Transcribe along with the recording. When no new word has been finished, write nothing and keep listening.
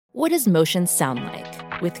What does motion sound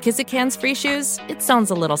like? With Kizik Hands Free Shoes, it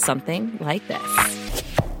sounds a little something like this.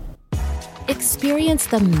 Experience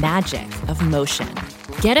the magic of motion.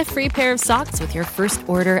 Get a free pair of socks with your first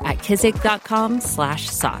order at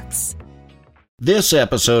kizik.com/socks. This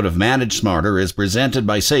episode of Manage Smarter is presented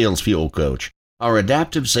by Sales Fuel Coach, our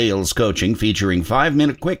adaptive sales coaching featuring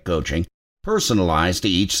 5-minute quick coaching personalized to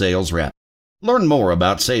each sales rep. Learn more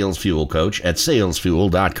about Sales Fuel Coach at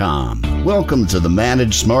salesfuel.com. Welcome to the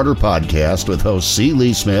Manage Smarter podcast with hosts C.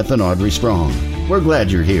 Lee Smith and Audrey Strong. We're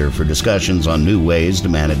glad you're here for discussions on new ways to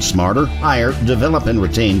manage smarter, hire, develop and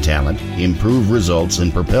retain talent, improve results,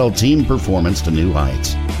 and propel team performance to new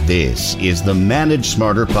heights. This is the Manage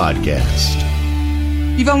Smarter podcast.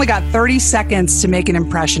 You've only got 30 seconds to make an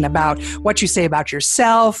impression about what you say about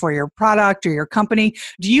yourself or your product or your company.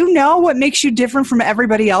 Do you know what makes you different from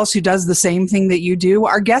everybody else who does the same thing that you do?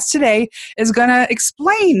 Our guest today is going to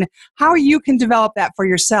explain how you can develop that for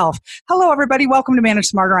yourself. Hello, everybody. Welcome to Manage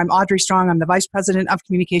Smarter. I'm Audrey Strong. I'm the Vice President of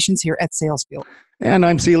Communications here at Sales Fuel. And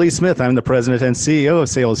I'm C. Lee Smith. I'm the President and CEO of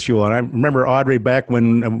Sales Fuel. And I remember, Audrey, back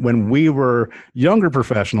when we were younger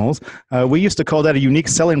professionals, we used to call that a unique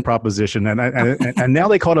selling proposition. And now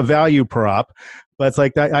they call it a value prop. But it's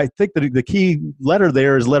like, I think that the key letter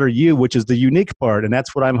there is letter U, which is the unique part. And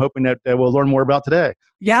that's what I'm hoping that we'll learn more about today.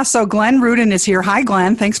 Yeah, so Glenn Rudin is here. Hi,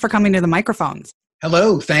 Glenn. Thanks for coming to the microphones.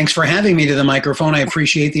 Hello. Thanks for having me to the microphone. I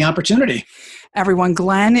appreciate the opportunity. Everyone,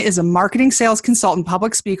 Glenn is a marketing sales consultant,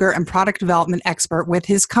 public speaker, and product development expert with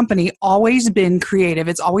his company, Always Been Creative.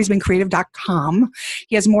 It's alwaysbeencreative.com.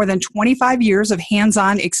 He has more than 25 years of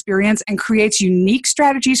hands-on experience and creates unique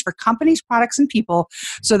strategies for companies, products, and people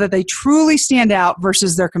so that they truly stand out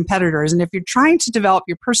versus their competitors. And if you're trying to develop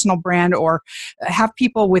your personal brand or have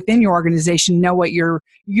people within your organization know what you're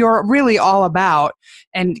really all about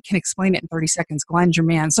and can explain it in 30 seconds, Glenn's your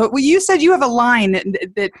man. So you said you have a line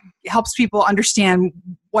that helps people understand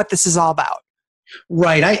what this is all about.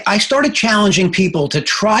 Right. I started challenging people to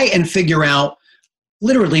try and figure out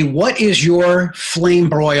literally what is your flame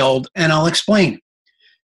broiled, and I'll explain.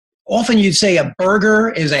 Often you'd say a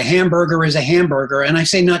burger is a hamburger, and I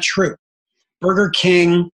say not true. Burger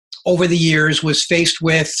King over the years was faced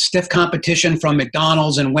with stiff competition from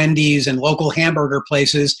McDonald's and Wendy's and local hamburger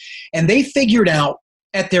places, and they figured out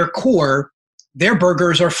at their core, their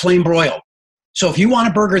burgers are flame broiled. So if you want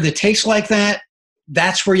a burger that tastes like that,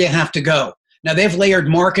 that's where you have to go. Now, they've layered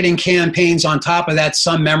marketing campaigns on top of that,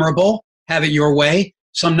 some memorable, have it your way,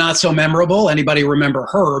 some not so memorable. Anybody remember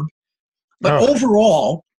Herb? But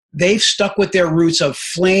overall, they've stuck with their roots of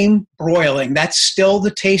flame broiling. That's still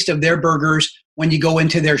the taste of their burgers when you go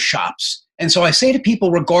into their shops. And so I say to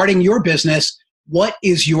people regarding your business, what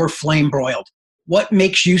is your flame broiled? What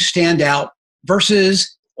makes you stand out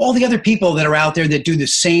versus all the other people that are out there that do the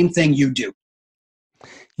same thing you do?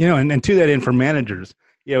 You know, and to that end for managers,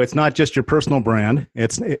 you know, it's not just your personal brand.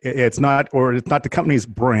 It's not the company's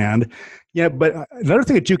brand. Yeah, but another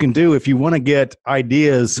thing that you can do if you want to get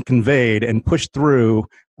ideas conveyed and pushed through,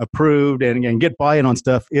 approved, and get buy-in on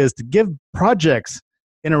stuff is to give projects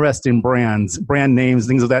interesting brands, brand names,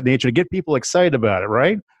 things of that nature to get people excited about it,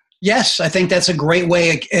 right? Yes, I think that's a great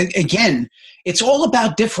way. Again, it's all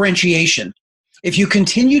about differentiation. If you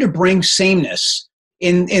continue to bring sameness,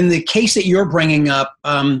 in the case that you're bringing up,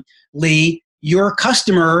 Lee, your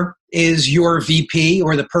customer is your VP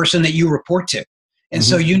or the person that you report to. And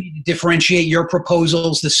so you need to differentiate your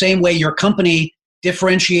proposals the same way your company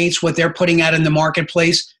differentiates what they're putting out in the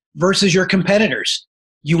marketplace versus your competitors.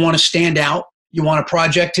 You want to stand out. You want a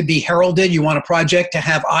project to be heralded. You want a project to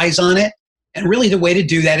have eyes on it. And really the way to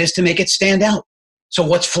do that is to make it stand out. So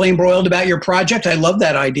what's flame broiled about your project? I love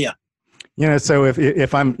that idea. You know, so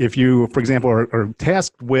if you, for example, are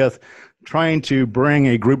tasked with trying to bring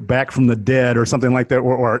a group back from the dead or something like that,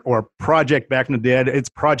 or project back from the dead, it's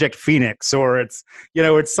Project Phoenix, or it's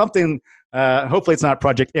something. Hopefully, it's not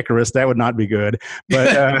Project Icarus. That would not be good.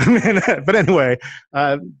 But but anyway,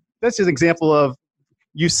 that's just an example of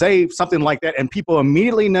you say something like that, and people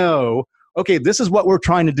immediately know, okay, this is what we're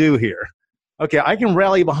trying to do here. Okay, I can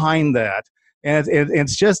rally behind that. And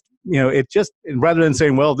it's just, you know, it just, rather than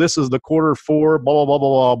saying, well, this is the quarter four, blah, blah,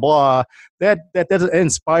 blah, blah, blah, that doesn't,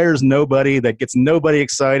 inspires nobody, that gets nobody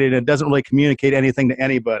excited, and doesn't really communicate anything to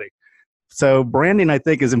anybody. So branding, I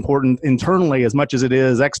think, is important internally as much as it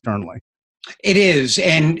is externally. It is.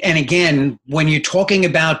 And again, when you're talking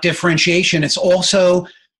about differentiation, it's also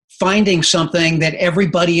finding something that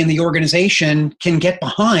everybody in the organization can get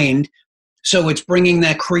behind. So it's bringing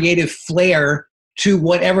that creative flair to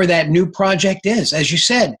whatever that new project is. As you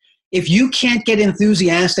said, if you can't get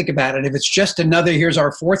enthusiastic about it, if it's just another, here's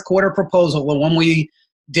our fourth quarter proposal, the one we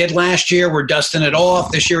did last year. We're dusting it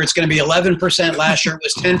off. This year it's going to be 11%. Last year it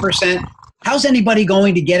was 10%. How's anybody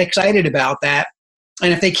going to get excited about that?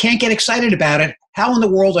 And if they can't get excited about it, how in the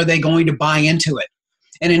world are they going to buy into it?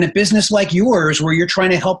 And in a business like yours, where you're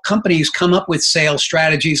trying to help companies come up with sales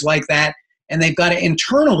strategies like that, and they've got to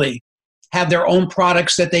internally have their own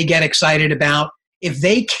products that they get excited about, if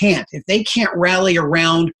they can't rally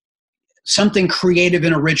around something creative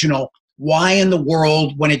and original, why in the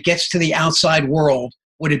world, when it gets to the outside world,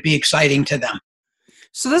 would it be exciting to them?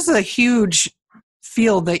 So this is a huge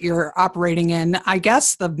field that you're operating in. I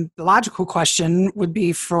guess the logical question would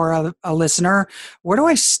be for a listener, where do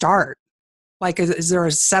I start? Like, is there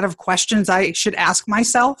a set of questions I should ask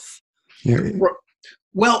myself?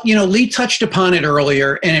 Well, Lee touched upon it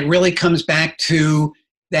earlier, and it really comes back to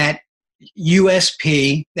that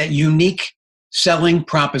USP, that unique selling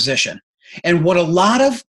proposition. And what a lot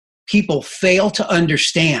of people fail to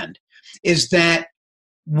understand is that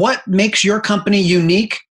what makes your company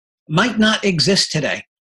unique might not exist today.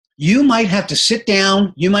 You might have to sit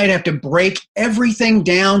down, you might have to break everything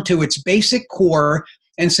down to its basic core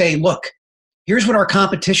and say, look, here's what our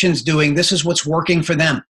competition's doing. This is what's working for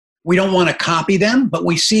them. We don't want to copy them, but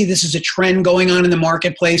we see this is a trend going on in the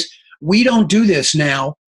marketplace. We don't do this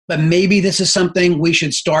now, but maybe this is something we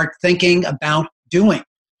should start thinking about doing.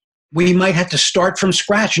 We might have to start from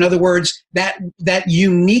scratch. In other words, that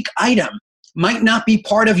unique item might not be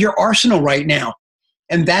part of your arsenal right now.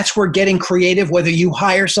 And that's where getting creative, whether you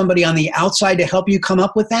hire somebody on the outside to help you come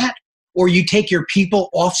up with that, or you take your people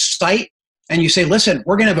off site and you say, listen,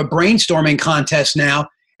 we're going to have a brainstorming contest now,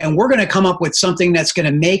 and we're going to come up with something that's going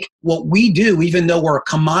to make what we do, even though we're a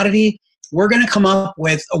commodity, we're going to come up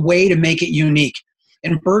with a way to make it unique.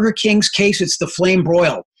 In Burger King's case, it's the flame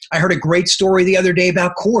broil. I heard a great story the other day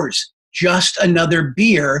about Coors, just another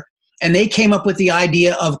beer, and they came up with the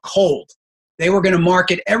idea of cold. They were going to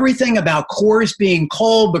market everything about Coors being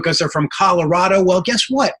cold because they're from Colorado. Well, guess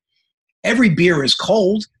what? Every beer is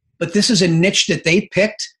cold, but this is a niche that they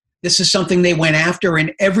picked. This is something they went after,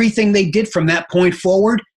 and everything they did from that point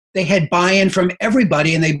forward, they had buy-in from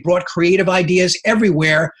everybody, and they brought creative ideas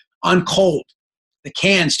everywhere on cold. The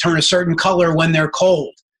cans turn a certain color when they're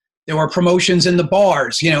cold. There were promotions in the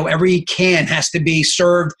bars. Every can has to be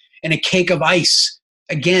served in a cake of ice.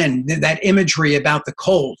 Again, that imagery about the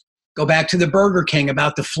cold. Go back to the Burger King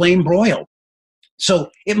about the flame broil.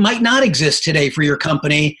 So it might not exist today for your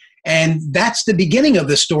company, and that's the beginning of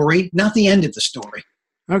the story, not the end of the story.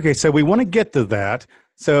 Okay, so we want to get to that.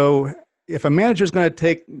 So if a manager is going to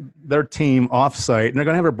take their team off-site and they're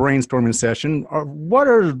going to have a brainstorming session, what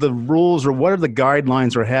are the rules or what are the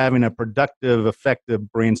guidelines for having a productive, effective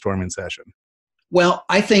brainstorming session? Well,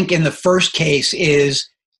 I think in the first case is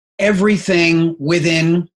everything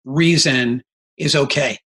within reason is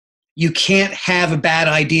okay. You can't have a bad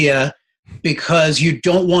idea because you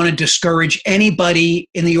don't want to discourage anybody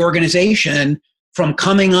in the organization from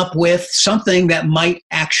coming up with something that might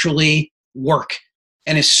actually work.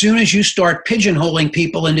 And as soon as you start pigeonholing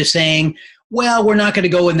people into saying, well, we're not going to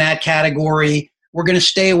go in that category, we're going to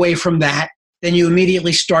stay away from that, then you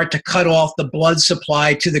immediately start to cut off the blood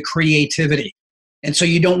supply to the creativity. And so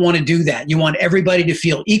you don't want to do that. You want everybody to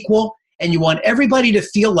feel equal, and you want everybody to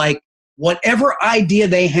feel like whatever idea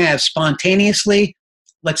they have spontaneously,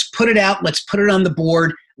 let's put it out, let's put it on the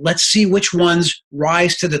board, let's see which ones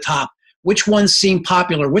rise to the top, which ones seem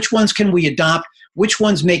popular, which ones can we adopt, which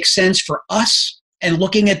ones make sense for us, and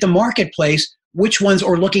looking at the marketplace, which ones,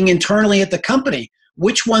 or looking internally at the company,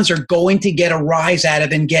 which ones are going to get a rise out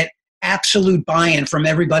of and get absolute buy-in from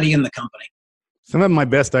everybody in the company. Some of my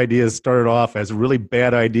best ideas started off as really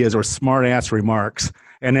bad ideas or smart-ass remarks,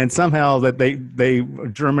 and then somehow that they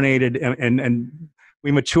germinated and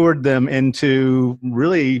we matured them into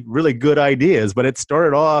really, really good ideas. But it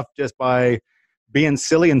started off just by being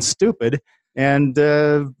silly and stupid. And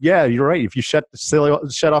yeah, you're right. If you shut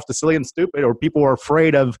off the silly and stupid, or people are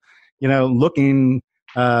afraid of, looking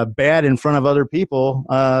bad in front of other people,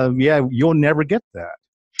 yeah, you'll never get that.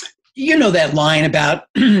 You know that line about,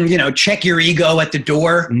 check your ego at the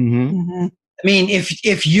door. Mm-hmm. Mm-hmm. I mean,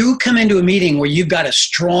 if you come into a meeting where you've got a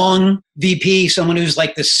strong VP, someone who's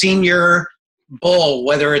like the senior bull,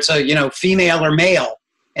 whether it's a female or male,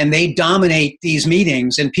 and they dominate these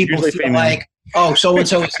meetings, and people Usually feel female. like, oh,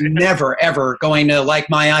 so-and-so is never, ever going to like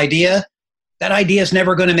my idea, that idea is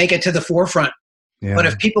never going to make it to the forefront. Yeah. But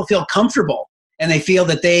if people feel comfortable and they feel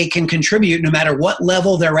that they can contribute no matter what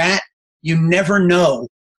level they're at, you never know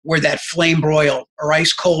where that flame broil or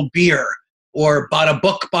ice cold beer or bada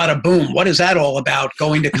book, bada boom, what is that all about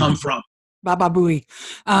going to come from? Baba Booey.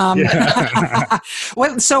 Yeah.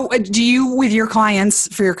 So do you, with your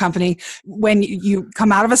clients for your company, when you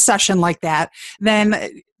come out of a session like that,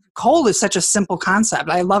 then cold is such a simple concept.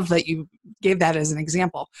 I love that you gave that as an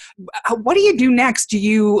example. What do you do next? Do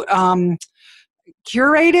you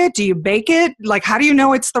curate it? Do you bake it? Like, how do you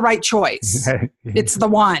know it's the right choice? It's the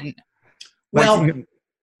one. Well,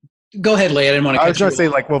 go ahead, Lee. I didn't want to. I was going to say,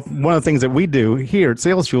 like, well, one of the things that we do here at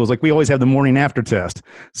Sales Fuel is like we always have the morning after test.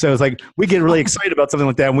 So it's like we get really excited about something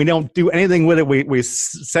like that, and we don't do anything with it. We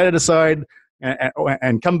set it aside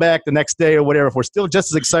and come back the next day or whatever. If we're still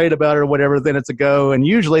just as excited about it or whatever, then it's a go. And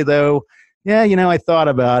usually, though, yeah, I thought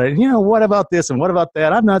about it. What about this and what about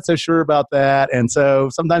that? I'm not so sure about that. And so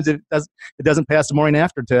sometimes it doesn't pass the morning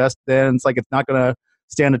after test. Then it's like it's not going to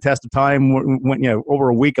stand the test of time when over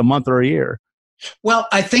a week, a month, or a year. Well,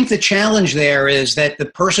 I think the challenge there is that the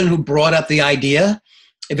person who brought up the idea,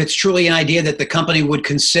 if it's truly an idea that the company would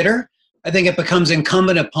consider, I think it becomes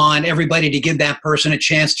incumbent upon everybody to give that person a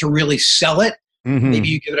chance to really sell it. Mm-hmm. Maybe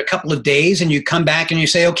you give it a couple of days and you come back and you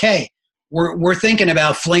say, okay, we're thinking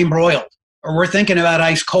about flame broiled, or we're thinking about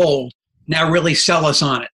ice cold. Now really sell us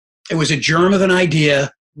on it. It was a germ of an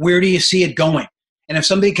idea. Where do you see it going? And if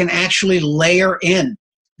somebody can actually layer in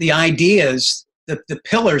the ideas, the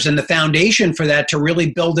pillars and the foundation for that to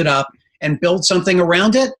really build it up and build something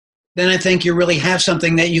around it, then I think you really have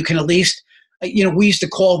something that you can at least, we used to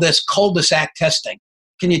call this cul-de-sac testing.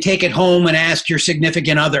 Can you take it home and ask your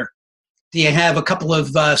significant other? Do you have a couple of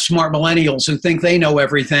smart millennials who think they know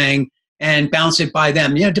everything and bounce it by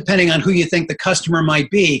them, depending on who you think the customer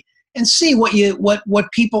might be, and see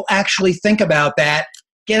what people actually think about that.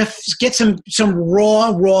 Get some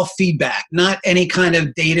raw feedback, not any kind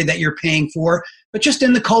of data that you're paying for, but just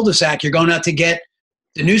in the cul-de-sac. You're going out to get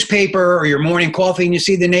the newspaper or your morning coffee, and you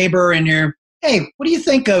see the neighbor, and you're, hey, what do you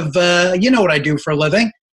think of, what I do for a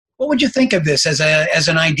living? What would you think of this as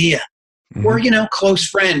an idea? Mm-hmm. Or, close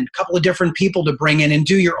friend, a couple of different people to bring in and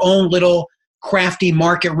do your own little crafty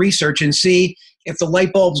market research and see if the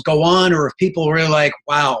light bulbs go on, or if people are really like,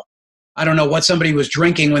 wow, I don't know what somebody was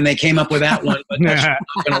drinking when they came up with that one, but that's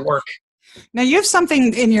not going to work. Now, you have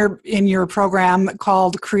something in your program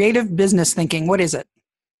called Creative Business Thinking. What is it?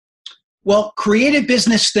 Well, creative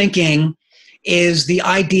business thinking is the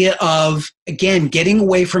idea of, again, getting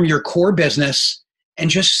away from your core business and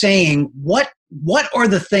just saying, what are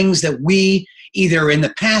the things that we either in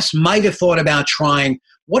the past might have thought about trying?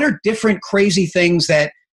 What are different crazy things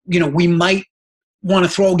that, we might want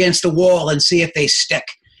to throw against the wall and see if they stick?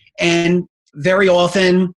 And very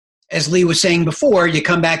often, as Lee was saying before, you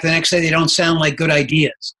come back the next day, they don't sound like good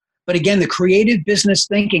ideas. But again, the creative business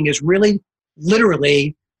thinking is really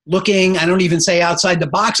literally looking, I don't even say outside the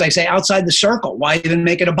box, I say outside the circle. Why even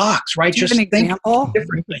make it a box, right? Just think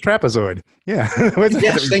differently. Trapezoid. Yeah.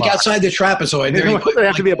 Yes, think outside the trapezoid. There doesn't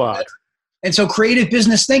have to be a box. And so creative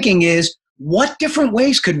business thinking is, what different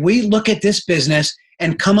ways could we look at this business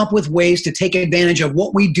and come up with ways to take advantage of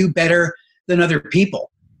what we do better than other people?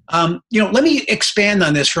 Let me expand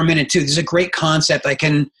on this for a minute too. This is a great concept. I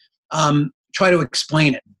can try to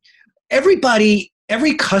explain it.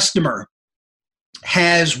 Every customer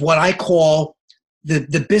has what I call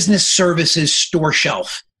the business services store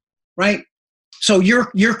shelf, right? So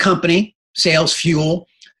your company, Sales Fuel,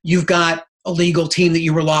 you've got a legal team that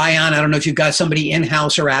you rely on. I don't know if you've got somebody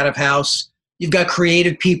in-house or out of house. You've got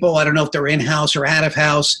creative people. I don't know if they're in-house or out of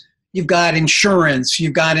house. You've got insurance,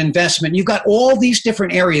 you've got investment, you've got all these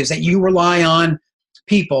different areas that you rely on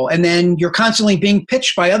people. And then you're constantly being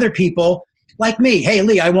pitched by other people like me. Hey,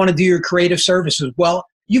 Lee, I want to do your creative services. Well,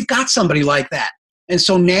 you've got somebody like that. And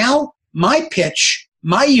so now my pitch,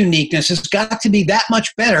 my uniqueness has got to be that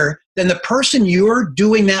much better than the person you're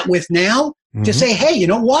doing that with now, to say, hey, you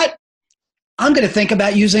know what? I'm going to think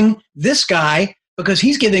about using this guy because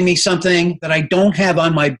he's giving me something that I don't have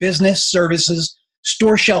on my business services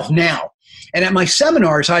store shelf now. And at my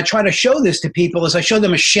seminars, I try to show this to people as I show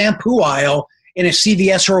them a shampoo aisle in a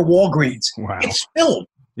CVS or a Walgreens. Wow. It's filled.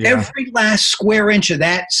 Yeah. Every last square inch of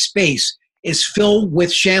that space is filled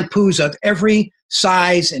with shampoos of every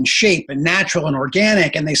size and shape and natural and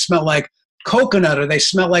organic, and they smell like coconut or they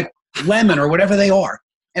smell like lemon or whatever they are.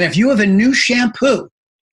 And if you have a new shampoo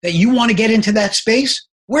that you want to get into that space,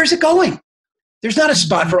 where's it going? There's not a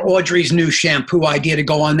spot for Audrey's new shampoo idea to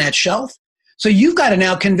go on that shelf. So you've got to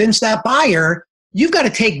now convince that buyer, you've got to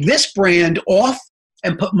take this brand off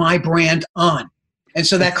and put my brand on. And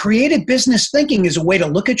so that creative business thinking is a way to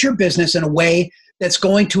look at your business in a way that's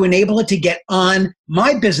going to enable it to get on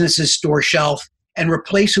my business's store shelf and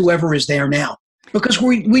replace whoever is there now. Because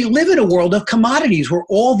we live in a world of commodities where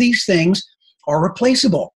all these things are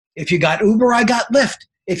replaceable. If you got Uber, I got Lyft.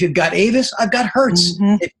 If you've got Avis, I've got Hertz.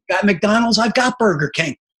 If you've got McDonald's, I've got Burger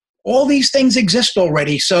King. All these things exist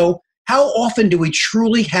already. So how often do we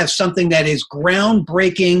truly have something that is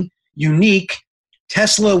groundbreaking, unique?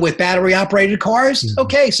 Tesla with battery-operated cars?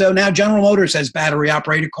 Okay, so now General Motors has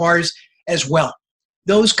battery-operated cars as well.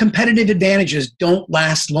 Those competitive advantages don't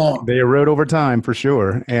last long. They erode over time, for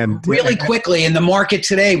sure. And really quickly in the market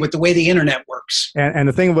today with the way the internet works. And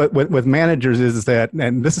the thing with managers is that,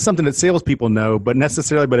 and this is something that salespeople know, but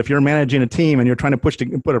if you're managing a team and you're trying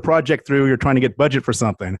to put a project through, you're trying to get budget for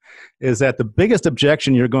something, is that the biggest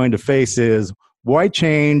objection you're going to face is, why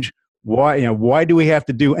change? Why do we have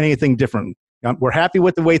to do anything different? We're happy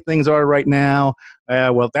with the way things are right now.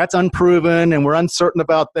 Well, that's unproven, and we're uncertain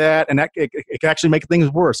about that, and it can actually make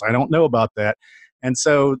things worse. I don't know about that. And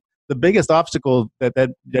so the biggest obstacle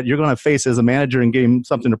that you're going to face as a manager in getting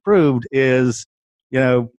something approved is,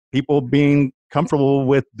 people being comfortable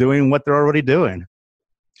with doing what they're already doing.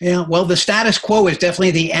 Yeah, well, the status quo is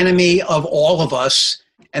definitely the enemy of all of us,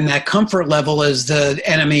 and that comfort level is the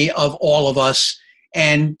enemy of all of us.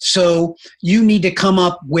 And so you need to come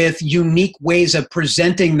up with unique ways of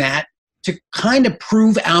presenting that to kind of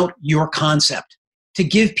prove out your concept, to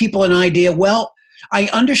give people an idea. Well, I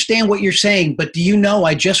understand what you're saying, but do you know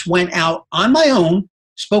I just went out on my own,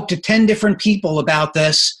 spoke to 10 different people about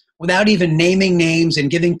this without even naming names and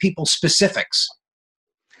giving people specifics.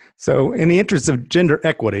 So in the interest of gender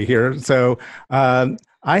equity here,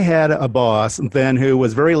 I had a boss then who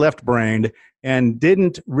was very left-brained and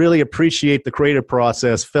didn't really appreciate the creative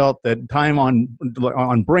process, felt that time on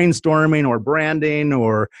brainstorming or branding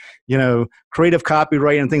or, creative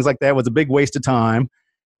copyright and things like that was a big waste of time.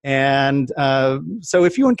 And so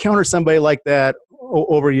if you encounter somebody like that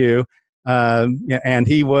over you, and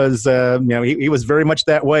he was, he was very much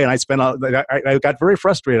that way. And I got very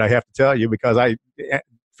frustrated, I have to tell you, because I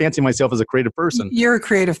fancy myself as a creative person. You're a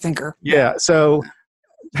creative thinker. Yeah. So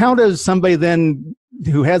how does somebody then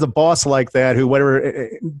who has a boss like that,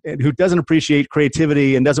 who doesn't appreciate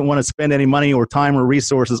creativity and doesn't want to spend any money or time or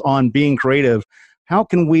resources on being creative, how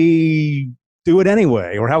can we do it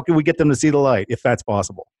anyway? Or how can we get them to see the light, if that's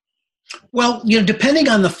possible? Well, depending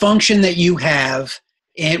on the function that you have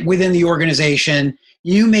within the organization,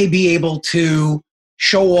 you may be able to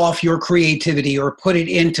show off your creativity or put it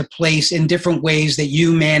into place in different ways that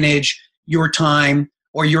you manage your time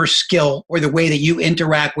or your skill or the way that you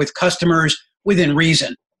interact with customers within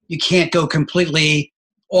reason. You can't go completely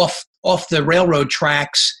off the railroad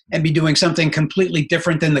tracks and be doing something completely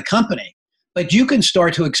different than the company. But you can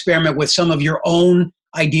start to experiment with some of your own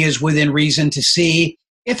ideas within reason to see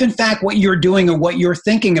if, in fact, what you're doing or what you're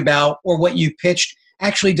thinking about or what you pitched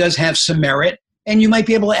actually does have some merit. And you might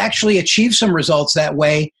be able to actually achieve some results that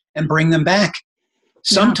way and bring them back.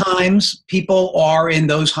 Sometimes people are in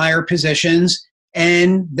those higher positions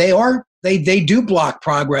and they do block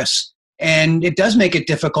progress. And it does make it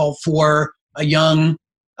difficult for a young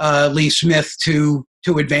Lee Smith to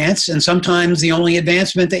advance. And sometimes the only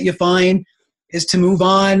advancement that you find is to move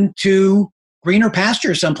on to greener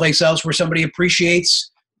pastures someplace else where somebody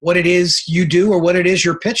appreciates what it is you do or what it is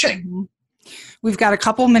you're pitching. We've got a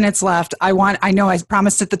couple minutes left. I know I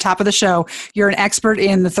promised at the top of the show, you're an expert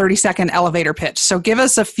in the 30-second elevator pitch. So give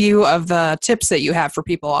us a few of the tips that you have for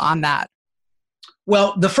people on that.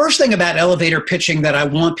 Well, the first thing about elevator pitching that I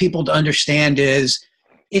want people to understand is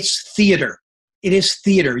it's theater. It is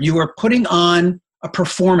theater. You are putting on a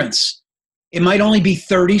performance. It might only be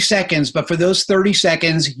 30 seconds, but for those 30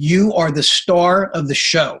 seconds, you are the star of the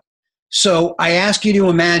show. So I ask you to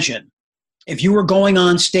imagine if you were going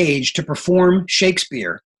on stage to perform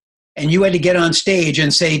Shakespeare and you had to get on stage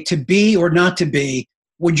and say to be or not to be,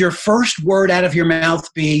 would your first word out of your mouth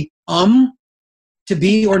be to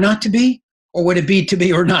be or not to be? Or would it be to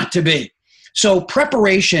be or not to be? So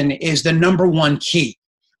preparation is the number one key.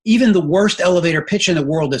 Even the worst elevator pitch in the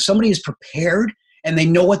world, if somebody is prepared and they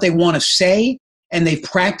know what they want to say and they've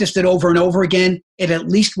practiced it over and over again, it at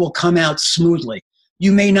least will come out smoothly.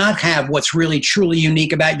 You may not have what's really truly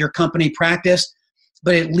unique about your company practice,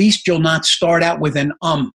 but at least you'll not start out with an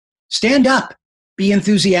Stand up. Be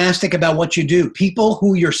enthusiastic about what you do. People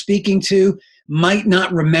who you're speaking to might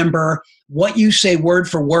not remember what you say word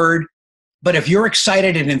for word, but if you're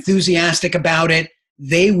excited and enthusiastic about it,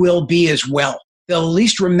 they will be as well. They'll at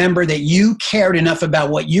least remember that you cared enough about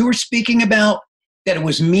what you were speaking about, that it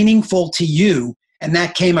was meaningful to you, and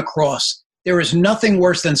that came across. There is nothing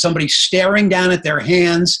worse than somebody staring down at their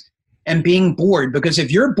hands and being bored, because if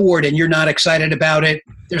you're bored and you're not excited about it,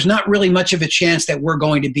 there's not really much of a chance that we're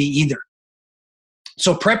going to be either.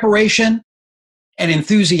 So preparation and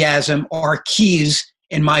enthusiasm are keys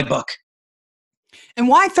in my book. And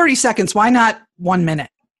why 30 seconds? Why not 1 minute?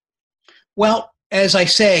 Well, as I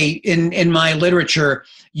say in my literature,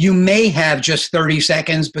 you may have just 30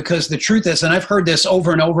 seconds because the truth is, and I've heard this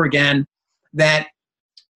over and over again, that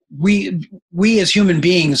we as human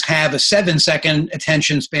beings have a 7-second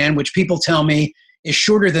attention span, which people tell me is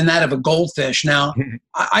shorter than that of a goldfish. Now,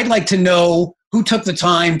 I'd like to know who took the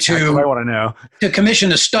time to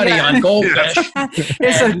commission a study on goldfish.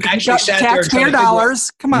 It's actually taxpayer dollars.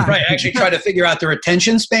 Come on. Right, actually try to figure out their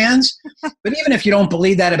attention spans. But even if you don't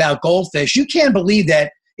believe that about goldfish, you can believe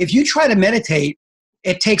that if you try to meditate,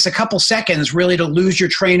 it takes a couple seconds really to lose your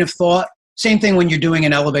train of thought. Same thing when you're doing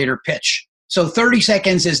an elevator pitch. So 30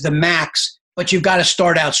 seconds is the max, but you've got to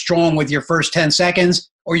start out strong with your first 10 seconds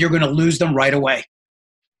or you're going to lose them right away.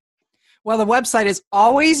 Well, the website is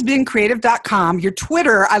alwaysbeencreative.com. Your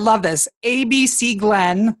Twitter, I love this, ABC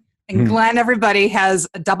Glenn. And Glenn, everybody, has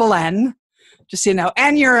a double N, just so you know.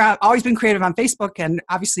 And you're Always Been Creative on Facebook and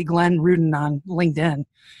obviously Glenn Rudin on LinkedIn.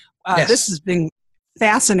 Yes. This has been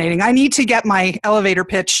fascinating. I need to get my elevator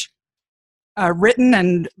pitch written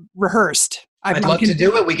and rehearsed. I'd love to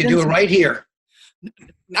do it. We can do it right here.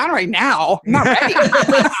 Not right now. I'm not ready.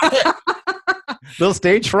 Little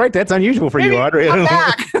stage fright. That's unusual for you, Audrey. Come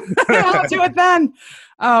back. I'll do it then.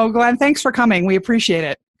 Oh, Glenn, thanks for coming. We appreciate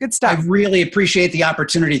it. Good stuff. I really appreciate the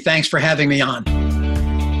opportunity. Thanks for having me on.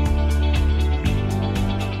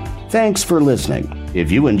 Thanks for listening.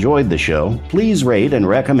 If you enjoyed the show, please rate and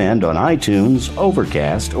recommend on iTunes,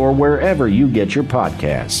 Overcast, or wherever you get your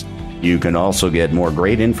podcasts. You can also get more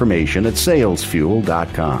great information at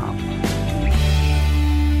salesfuel.com.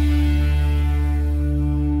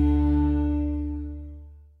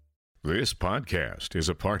 This podcast is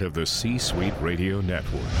a part of the C-Suite Radio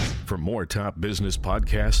Network. For more top business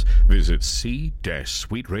podcasts, visit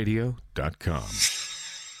c-suiteradio.com.